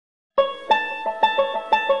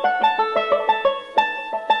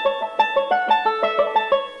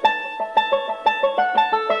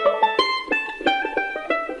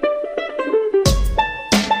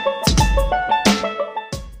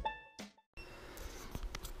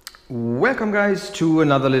Welcome guys to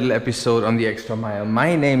another little episode on the Extra Mile.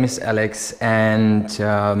 My name is Alex and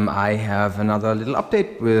I have another little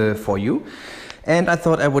update for you, and I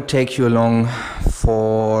thought I would take you along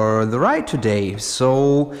for the ride today.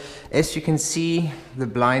 So as you can see, the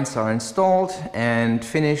blinds are installed and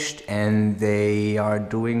finished and they are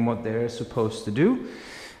doing what they're supposed to do.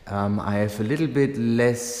 I have a little bit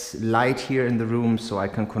less light here in the room so I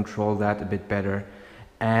can control that a bit better.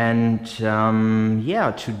 And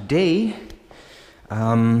yeah, today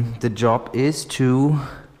the job is to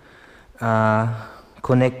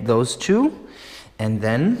connect those two and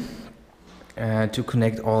then to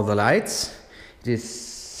connect all the lights. It is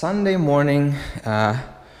Sunday morning,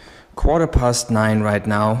 9:15 right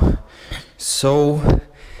now. So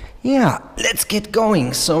yeah, let's get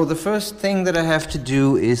going. So the first thing that I have to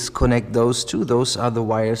do is connect those two. Those are the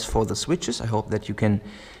wires for the switches. I hope that you can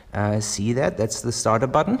see that. That's the starter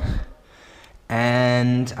button,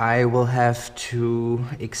 and I will have to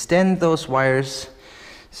extend those wires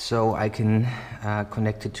so I can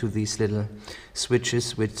connect it to these little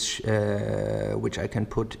switches which I can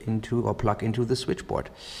put into or plug into the switchboard.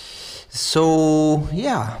 So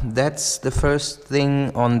yeah, that's the first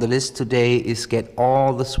thing on the list today, is get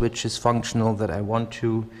all the switches functional that I want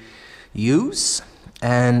to use.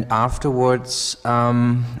 And afterwards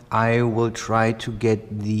I will try to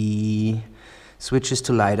get the switches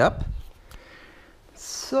to light up.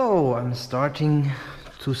 So I'm starting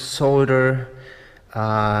to solder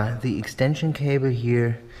the extension cable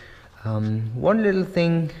here. One little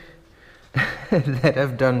thing that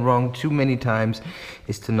I've done wrong too many times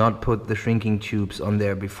is to not put the shrinking tubes on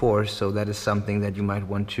there before, so that is something that you might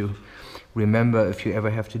want to remember if you ever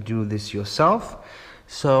have to do this yourself.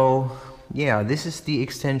 So yeah, this is the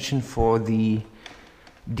extension for the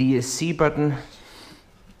DSC button,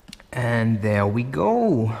 and there we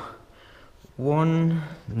go. One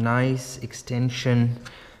nice extension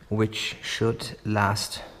which should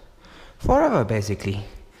last forever basically.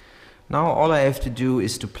 Now all I have to do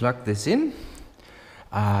is to plug this in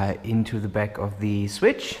into the back of the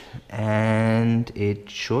switch and it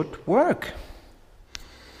should work.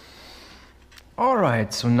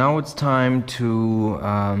 Alright, so now it's time to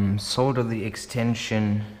solder the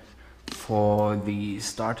extension for the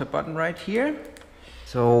starter button right here.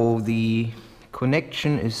 So the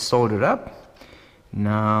connection is soldered up.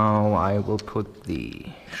 Now I will put the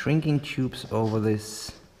shrinking tubes over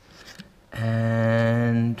this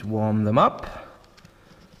and warm them up.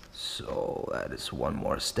 So that is one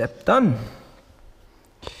more step done.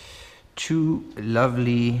 Two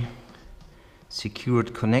lovely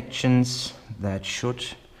secured connections that should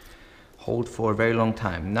hold for a very long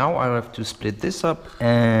time. Now I have to split this up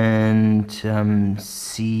and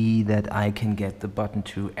see that I can get the button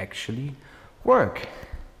to actually work.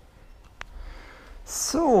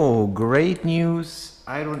 So great news.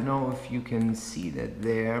 I don't know if you can see that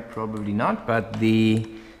there, probably not, but the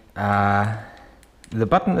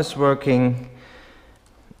button is working,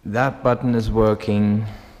 that button is working,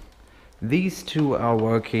 these two are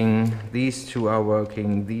working, these two are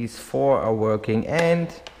working, these four are working,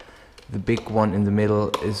 and the big one in the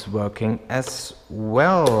middle is working as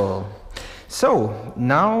well. So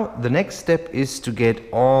now the next step is to get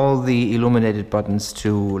all the illuminated buttons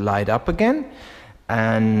to light up again.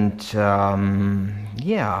 And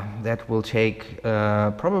yeah, that will take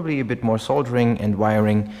probably a bit more soldering and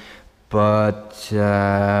wiring, but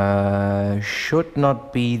should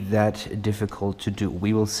not be that difficult to do.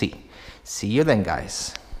 We will see. See you then,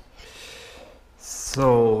 guys.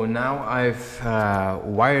 So now I've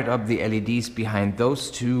wired up the LEDs behind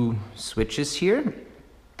those two switches here,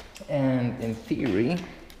 and in theory,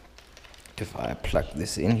 if I plug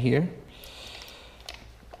this in here,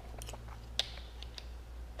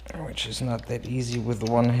 which is not that easy with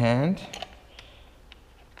one hand.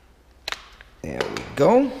 There we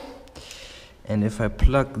go. And if I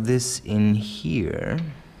plug this in here,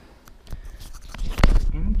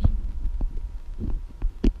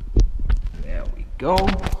 there we go.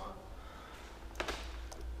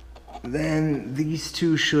 Then these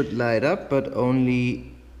two should light up, but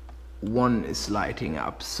only one is lighting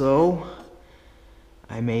up. So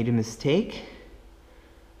I made a mistake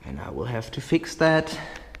and I will have to fix that.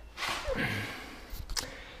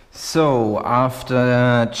 So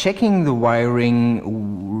after checking the wiring,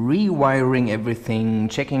 rewiring everything,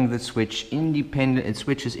 checking the switches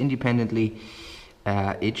independently,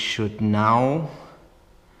 it should now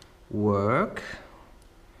work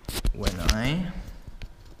when I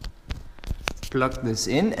plug this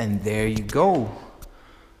in, and there you go.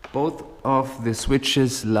 Both of the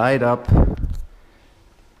switches light up,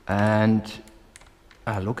 and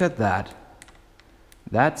look at that.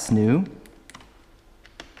 That's new.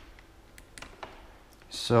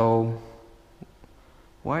 So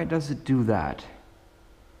why does it do that?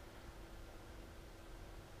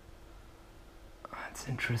 That's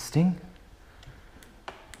interesting.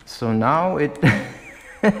 So now it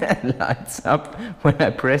lights up when I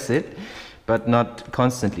press it, but not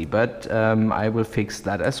constantly. But I will fix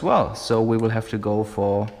that as well. So we will have to go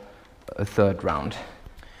for a third round.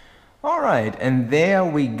 All right, and there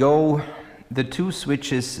we go. The two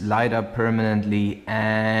switches light up permanently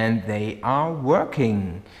and they are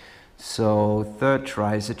working. So third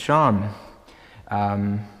try is a charm.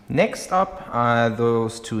 Next up are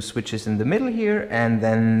those two switches in the middle here, and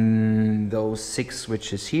then those 6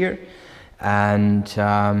 switches here. And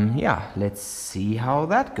yeah, let's see how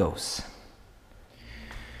that goes.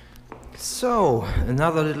 So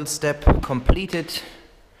another little step completed.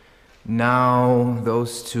 Now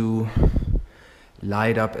those two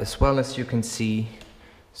light up as well, as you can see.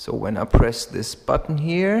 So when I press this button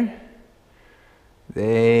here,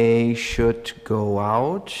 they should go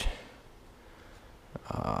out.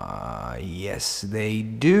 Yes, they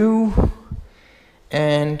do.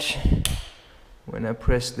 And when I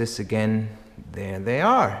press this again, there they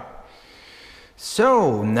are.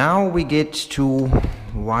 So now we get to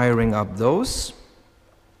wiring up those,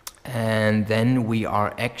 and then we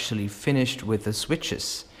are actually finished with the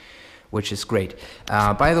switches, which is great.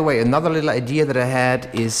 By the way, another little idea that I had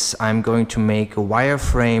is I'm going to make a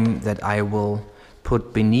wireframe that I will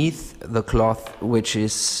put beneath the cloth, which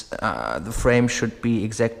is the frame should be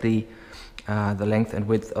exactly the length and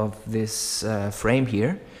width of this frame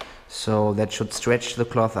here. So that should stretch the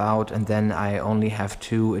cloth out, and then I only have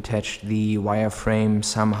to attach the wireframe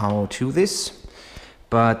somehow to this.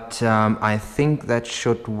 But I think that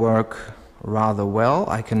should work rather well.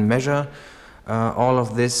 I can measure all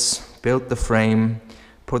of this, build the frame,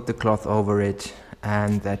 put the cloth over it,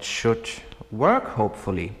 and that should work,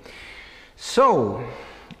 hopefully. So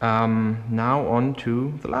now on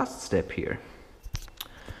to the last step here.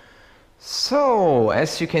 So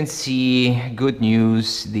as you can see, good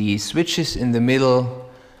news, the switches in the middle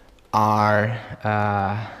are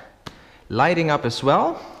lighting up as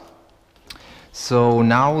well. So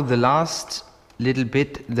now the last little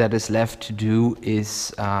bit that is left to do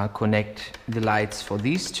is connect the lights for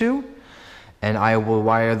these two, and I will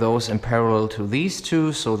wire those in parallel to these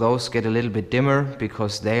two, so those get a little bit dimmer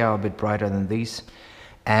because they are a bit brighter than these.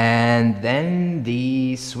 And then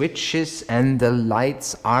the switches and the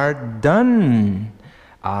lights are done.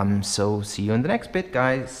 So see you in the next bit,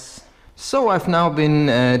 guys. So I've now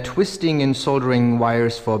been twisting and soldering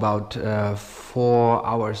wires for about 4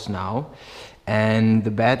 hours now. And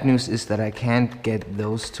the bad news is that I can't get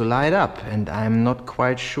those to light up, and I'm not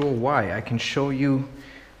quite sure why. I can show you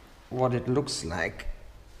what it looks like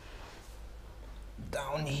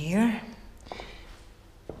down here.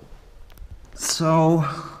 So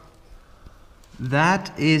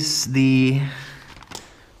that is the,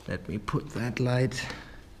 let me put that light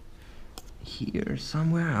here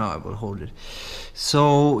somewhere. Oh, I will hold it.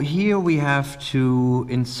 So here we have to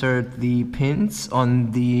insert the pins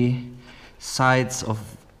on the sides of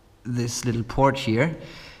this little port here,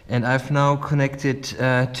 and I've now connected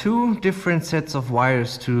 2 different sets of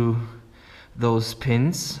wires to those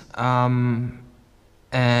pins,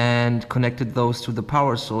 and connected those to the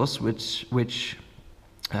power source, which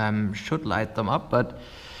should light them up, but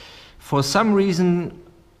for some reason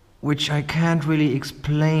which I can't really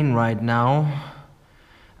explain right now,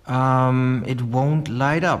 it won't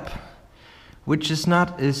light up, which is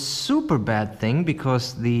not a super bad thing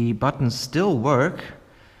because the buttons still work,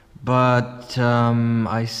 but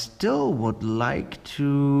I still would like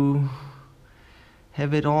to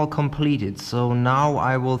have it all completed. So now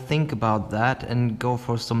I will think about that and go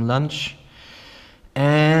for some lunch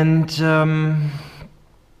and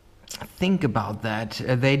think about that.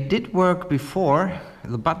 They did work before,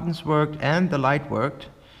 the buttons worked and the light worked,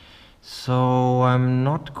 so I'm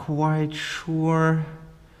not quite sure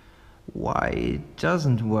why it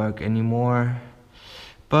doesn't work anymore.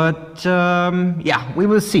 But yeah, we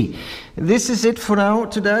will see. This is it for now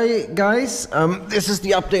today, guys. This is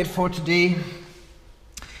the update for today.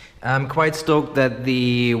 I'm quite stoked that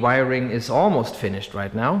the wiring is almost finished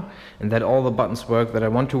right now and that all the buttons work that I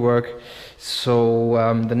want to work. So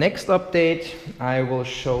the next update, I will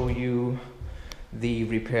show you the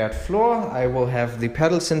repaired floor. I will have the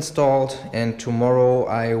pedals installed, and tomorrow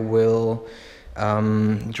I will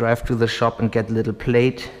drive to the shop and get a little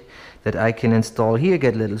plate that I can install here,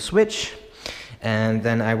 get a little switch, and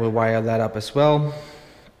then I will wire that up as well,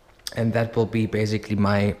 and that will be basically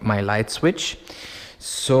my light switch.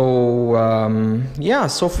 So yeah,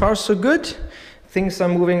 so far so good. things are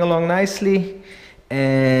moving along nicely,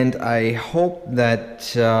 and I hope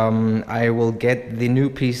that I will get the new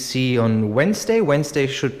PC on Wednesday. Wednesday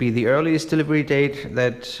should be the earliest delivery date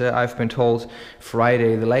that I've been told,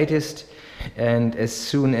 Friday the latest. And as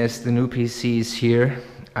soon as the new PC is here,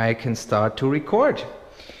 I can start to record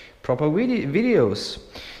proper videos.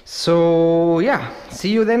 So yeah,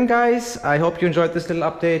 see you then, guys. I hope you enjoyed this little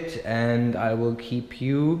update, and I will keep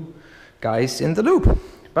you guys in the loop.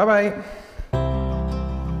 Bye bye.